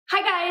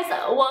Hi guys,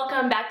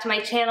 welcome back to my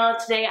channel.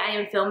 Today I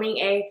am filming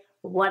a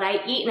what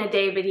I eat in a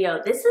day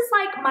video. This is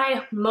like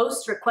my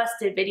most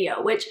requested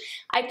video, which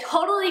I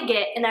totally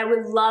get and I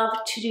would love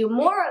to do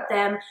more of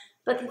them.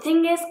 But the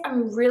thing is,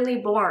 I'm really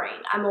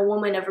boring. I'm a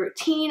woman of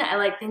routine. I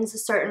like things a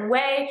certain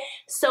way.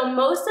 So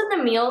most of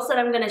the meals that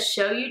I'm gonna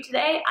show you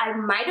today, I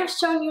might have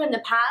shown you in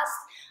the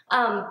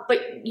past,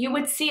 but you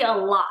would see a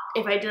lot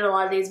if I did a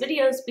lot of these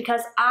videos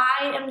because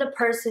I am the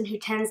person who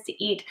tends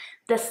to eat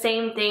the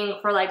same thing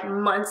for like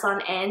months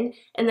on end,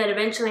 and then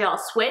eventually I'll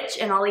switch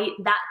and I'll eat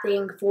that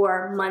thing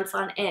for months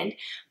on end.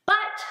 But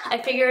I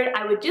figured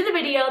I would do the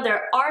video.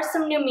 There are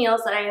some new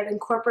meals that I have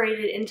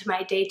incorporated into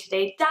my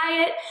day-to-day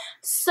diet,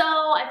 so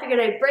I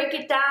figured I'd break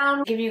it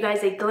down, give you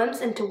guys a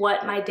glimpse into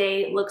what my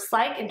day looks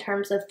like in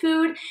terms of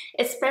food,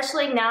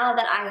 especially now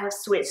that I have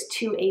switched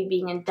to a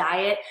vegan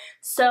diet.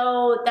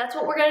 So that's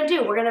what we're gonna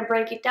do. We're gonna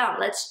break it down.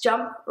 Let's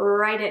jump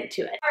right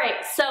into it. All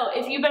right, so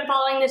if you've been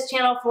following this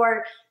channel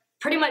for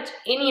pretty much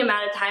any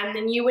amount of time,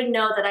 then you would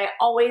know that I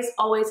always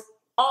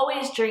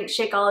drink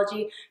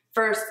Shakeology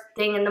first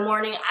thing in the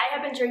morning. I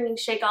have been drinking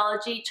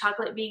Shakeology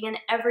chocolate vegan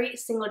every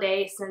single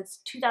day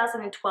since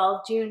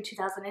 2012, June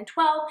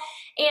 2012,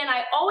 and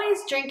I always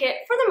drink it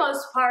for the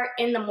most part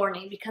in the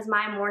morning because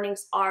my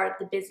mornings are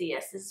the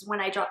busiest. This is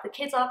when I drop the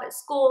kids off at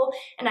school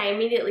and I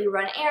immediately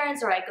run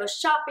errands, or I go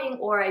shopping,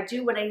 or I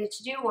do what I need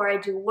to do, or I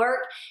do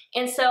work.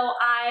 And so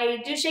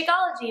I do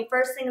Shakeology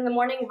first thing in the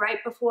morning right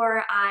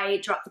before I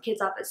drop the kids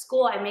off at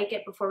school. I make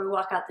it before we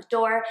walk out the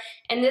door,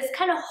 and this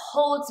kind of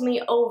holds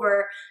me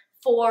over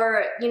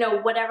for, you know,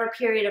 whatever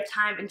period of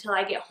time until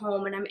I get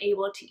home and I'm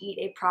able to eat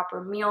a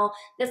proper meal.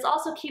 This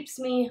also keeps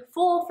me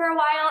full for a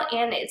while,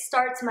 and it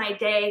starts my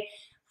day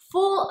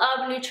full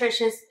of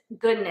nutritious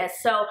goodness.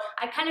 So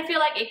I kind of feel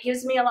like it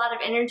gives me a lot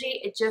of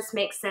energy. It just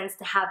makes sense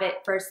to have it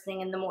first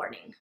thing in the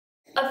morning.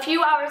 A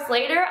few hours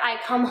later, I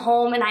come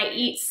home and I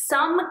eat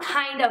some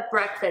kind of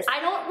breakfast.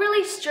 I don't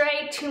really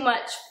stray too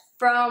much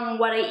from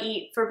what I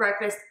eat for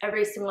breakfast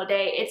every single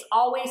day. It's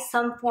always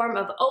some form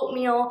of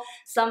oatmeal,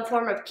 some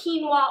form of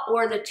quinoa,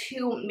 or the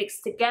two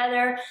mixed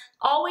together.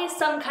 Always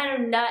some kind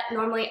of nut,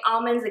 normally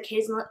almonds.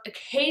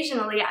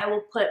 Occasionally I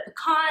will put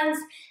pecans.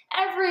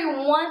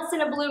 Every once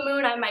in a blue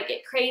moon I might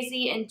get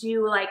crazy and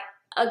do like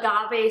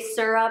agave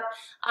syrup,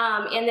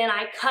 and then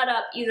I cut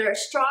up either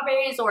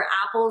strawberries or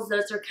apples.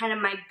 Those are kind of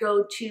my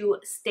go-to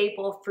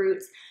staple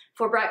fruits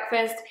for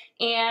breakfast,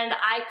 and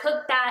I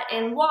cook that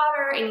in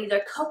water in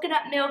either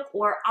coconut milk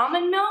or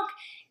almond milk,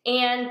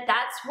 and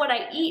that's what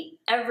I eat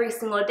every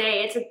single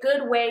day. It's a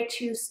good way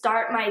to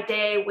start my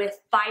day with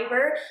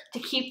fiber to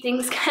keep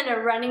things kind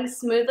of running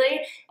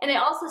smoothly, and it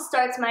also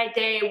starts my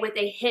day with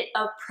a hit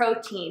of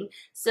protein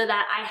so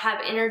that I have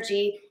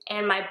energy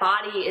and my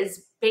body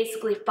is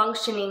basically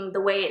functioning the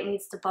way it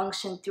needs to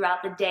function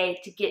throughout the day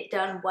to get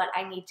done what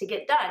I need to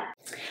get done.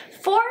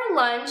 For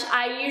lunch,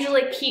 I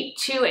usually keep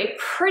to a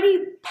pretty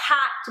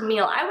packed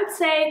meal. I would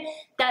say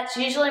that's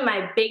usually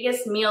my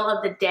biggest meal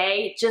of the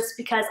day just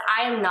because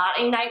I am not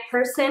a night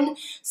person.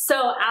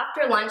 So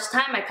after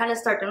lunchtime, I kind of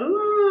start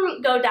to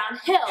go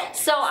downhill.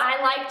 So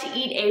I like to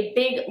eat a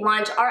big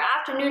lunch. Our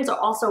afternoons are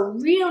also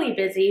really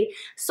busy,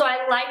 so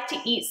I like to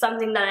eat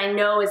something that I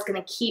know is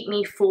gonna keep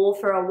me full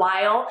for a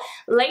while.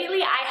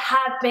 Lately, I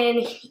have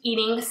been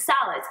eating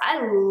salads.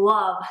 I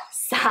love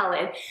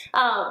salad,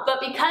 but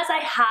because I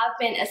have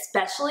been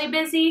especially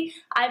busy,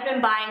 I've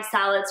been buying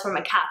salads from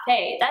a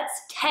cafe. That's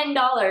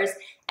 $10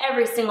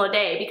 every single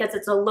day because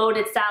it's a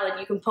loaded salad.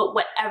 You can put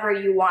whatever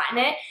you want in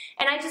it.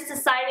 And I just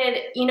decided,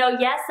 you know,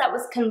 yes, that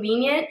was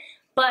convenient,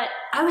 but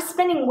I was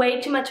spending way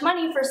too much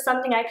money for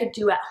something I could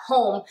do at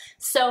home.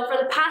 So for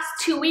the past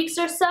 2 weeks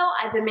or so,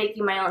 I've been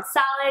making my own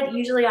salad.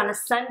 Usually on a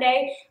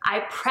Sunday,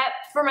 I prep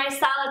for my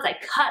salads. I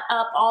cut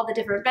up all the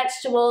different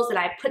vegetables and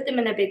I put them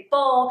in a big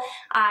bowl.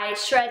 I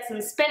shred some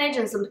spinach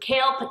and some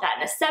kale, put that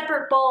in a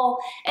separate bowl.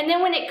 And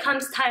then when it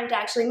comes time to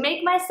actually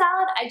make my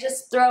salad, I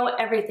just throw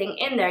everything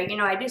in there. You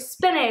know, I do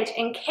spinach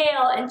and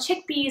kale and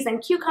chickpeas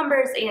and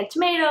cucumbers and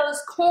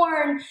tomatoes,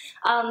 corn,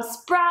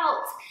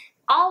 sprouts,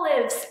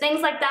 olives, things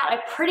like that.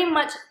 I pretty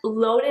much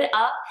load it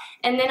up,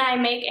 and then I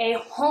make a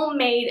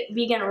homemade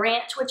vegan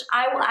ranch, which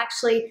I will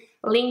actually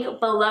link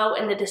below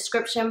in the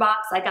description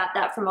box. I got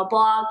that from a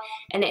blog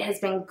and it has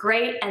been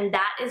great, and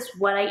that is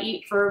what I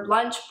eat for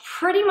lunch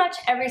pretty much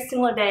every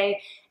single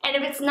day. And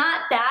if it's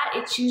not that,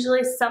 it's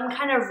usually some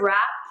kind of wrap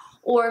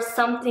or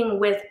something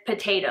with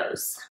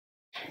potatoes.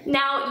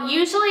 Now,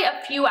 usually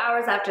a few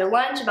hours after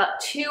lunch, about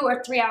 2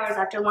 or 3 hours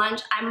after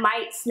lunch, I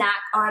might snack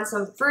on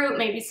some fruit,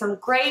 maybe some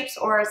grapes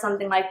or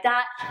something like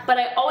that. But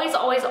I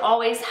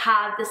always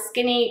have the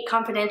Skinny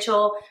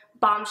Confidential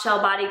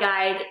Bombshell Body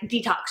Guide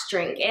detox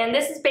drink. And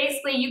this is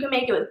basically, you can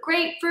make it with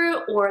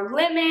grapefruit or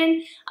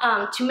lemon,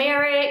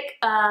 turmeric,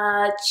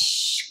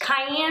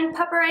 cayenne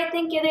pepper, I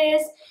think it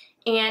is,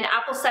 and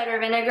apple cider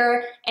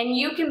vinegar, and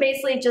you can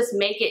basically just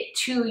make it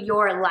to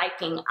your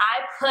liking.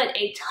 I put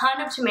a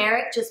ton of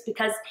turmeric just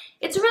because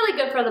it's really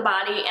good for the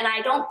body, and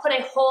I don't put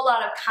a whole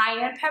lot of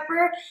cayenne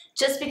pepper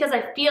just because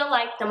I feel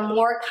like the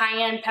more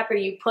cayenne pepper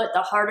you put,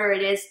 the harder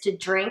it is to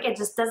drink. It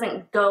just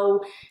doesn't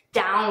go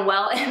down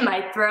well in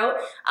my throat,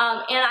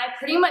 and I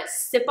pretty much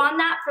sip on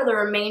that for the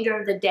remainder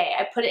of the day.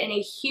 I put it in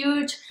a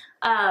huge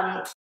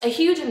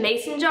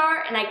mason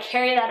jar, and I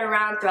carry that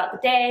around throughout the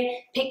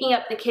day, picking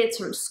up the kids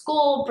from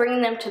school,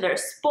 bringing them to their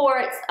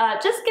sports,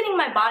 just getting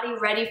my body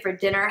ready for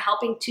dinner,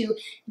 helping to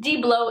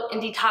de-bloat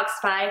and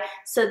detoxify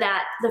so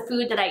that the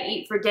food that I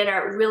eat for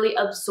dinner really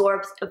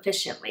absorbs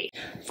efficiently.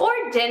 For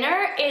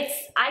dinner,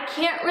 I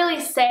can't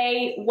really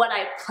say what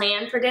I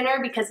plan for dinner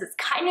because it's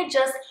kind of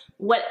just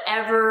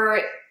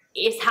whatever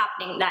is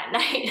happening that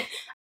night.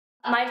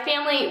 My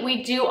family,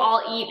 we do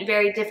all eat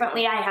very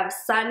differently. I have a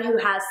son who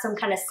has some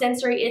kind of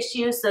sensory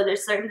issues, so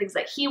there's certain things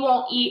that he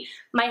won't eat.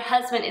 My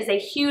husband is a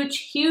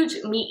huge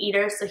meat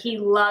eater, so he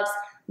loves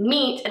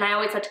meat, and I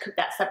always have to cook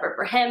that separate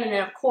for him. And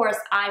then of course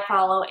I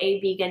follow a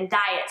vegan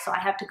diet, so I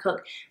have to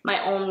cook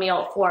my own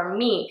meal for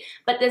me.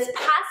 But this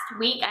past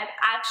week I've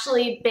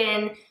actually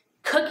been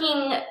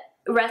cooking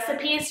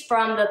recipes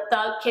from the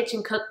Thug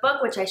Kitchen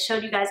cookbook, which I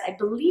showed you guys, I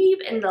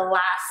believe, in the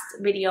last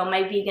video,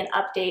 my vegan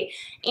update.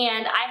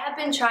 And I have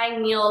been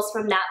trying meals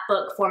from that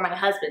book for my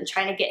husband,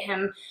 trying to get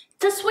him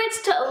to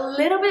switch to a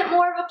little bit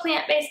more of a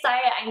plant-based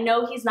diet. I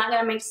know he's not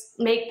gonna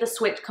make the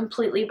switch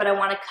completely, but I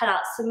wanna cut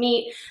out some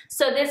meat.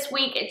 So this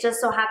week, it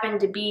just so happened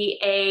to be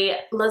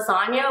a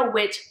lasagna,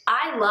 which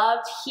I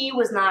loved. He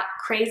was not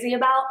crazy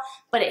about,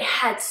 but it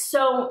had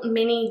so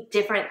many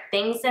different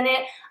things in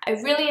it. I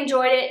really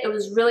enjoyed it. It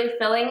was really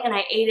filling, and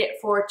I ate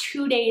it for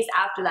 2 days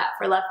after that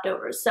for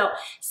leftovers. So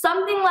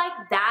something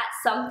like that,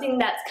 something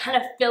that's kind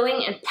of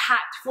filling and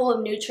packed full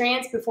of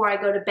nutrients before I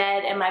go to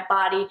bed and my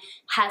body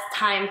has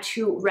time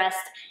to rest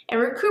and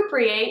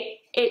recuperate.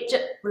 It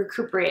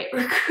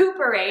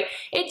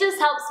just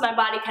helps my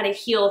body kind of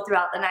heal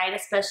throughout the night,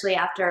 especially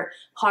after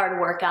hard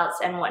workouts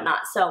and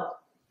whatnot. So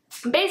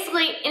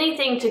basically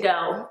anything to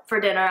go for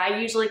dinner. I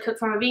usually cook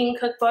from a vegan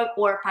cookbook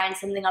or find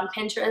something on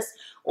Pinterest,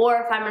 or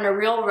if I'm in a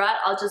real rut,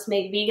 I'll just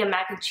make vegan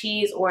mac and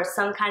cheese or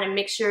some kind of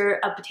mixture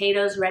of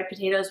potatoes, red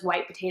potatoes,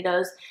 white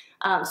potatoes,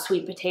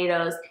 sweet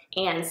potatoes,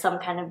 and some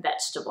kind of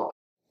vegetable.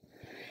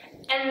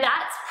 And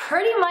that's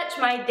pretty much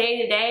my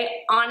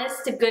day-to-day.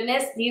 Honest to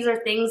goodness, these are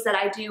things that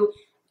I do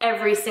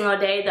every single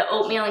day. The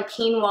oatmeal and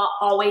quinoa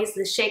always,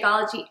 the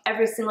Shakeology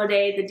every single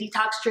day, the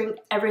detox drink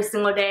every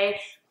single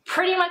day,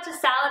 pretty much a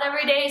salad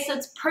every day. So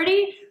it's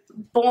pretty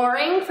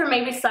boring for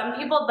maybe some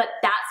people, but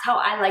that's how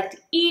I like to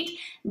eat.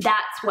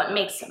 That's what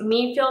makes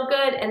me feel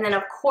good. And then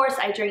of course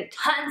I drink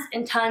tons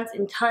and tons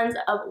and tons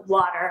of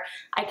water.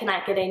 I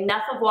cannot get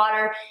enough of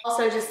water.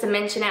 Also, just to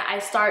mention it, I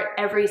start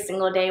every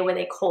single day with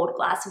a cold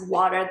glass of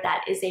water.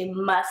 That is a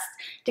must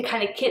to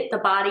kind of get the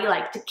body,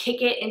 like to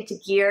kick it into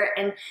gear.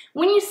 And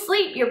when you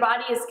sleep, your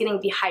body is getting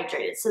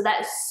dehydrated. So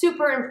that is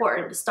super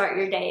important to start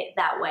your day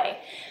that way.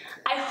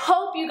 I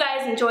hope you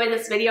guys enjoy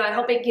this video. I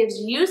hope it gives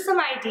you some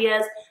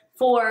ideas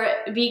for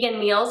vegan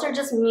meals or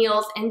just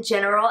meals in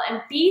general,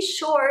 and be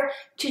sure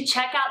to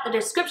check out the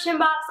description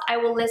box. I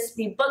will list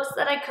the books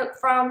that I cook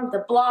from,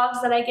 the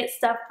blogs that I get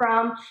stuff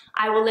from.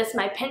 I will list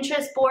my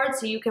Pinterest board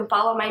so you can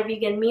follow my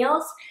vegan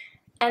meals,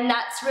 and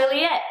that's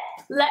really it.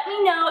 Let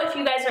me know if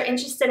you guys are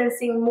interested in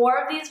seeing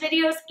more of these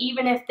videos,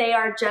 even if they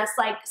are just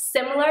like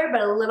similar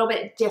but a little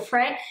bit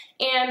different.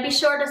 And be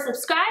sure to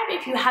subscribe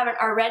if you haven't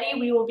already.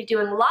 We will be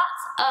doing lots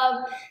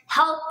of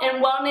health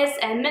and wellness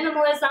and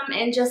minimalism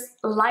and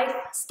just life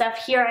stuff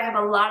here. I have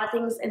a lot of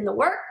things in the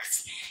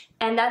works.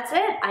 And that's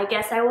it. I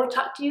guess I will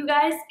talk to you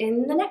guys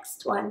in the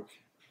next one.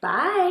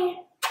 Bye.